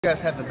You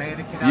guys have the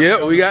mannequin out.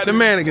 Yep, we got the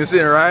mannequin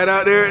sitting right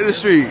out there at the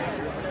street.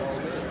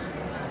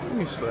 Let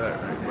me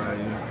slide right by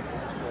you.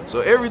 So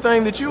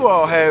everything that you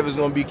all have is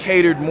going to be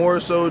catered more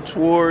so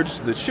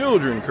towards the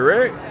children,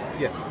 correct?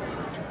 Yes.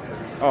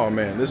 Oh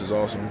man, this is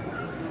awesome.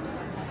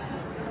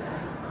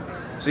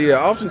 So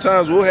yeah,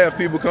 oftentimes we'll have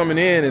people coming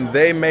in and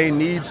they may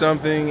need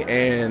something,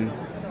 and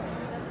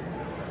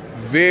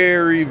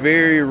very,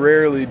 very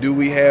rarely do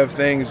we have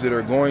things that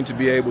are going to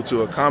be able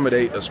to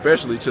accommodate,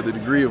 especially to the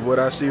degree of what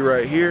I see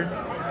right here.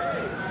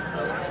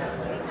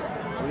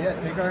 Well, yeah,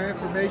 take our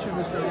information,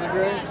 Mr.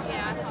 Andre.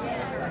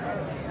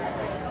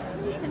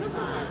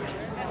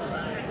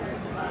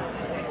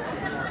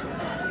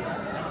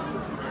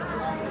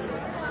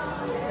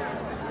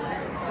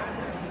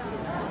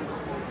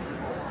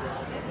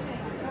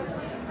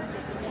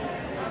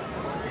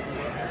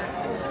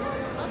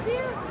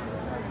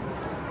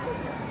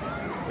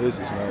 This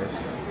is nice.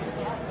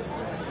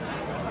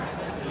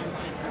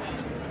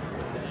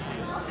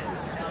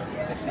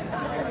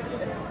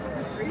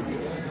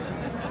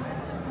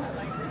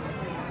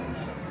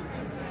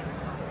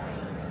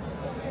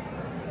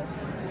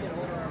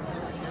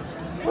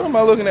 What am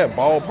I looking at?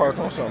 Ballpark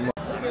on something?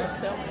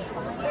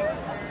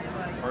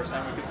 First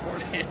time we could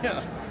afford it.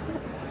 Yeah.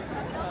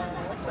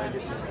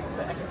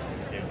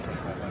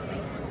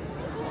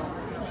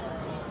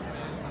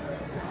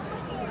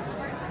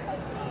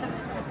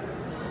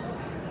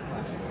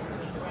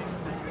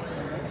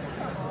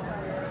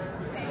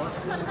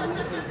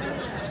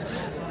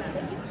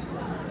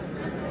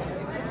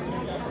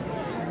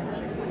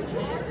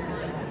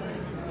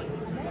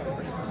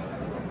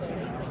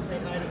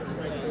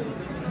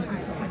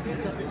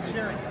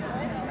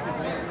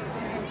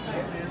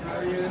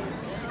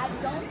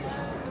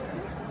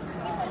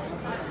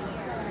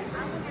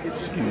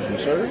 Excuse me,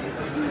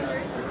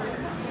 sir.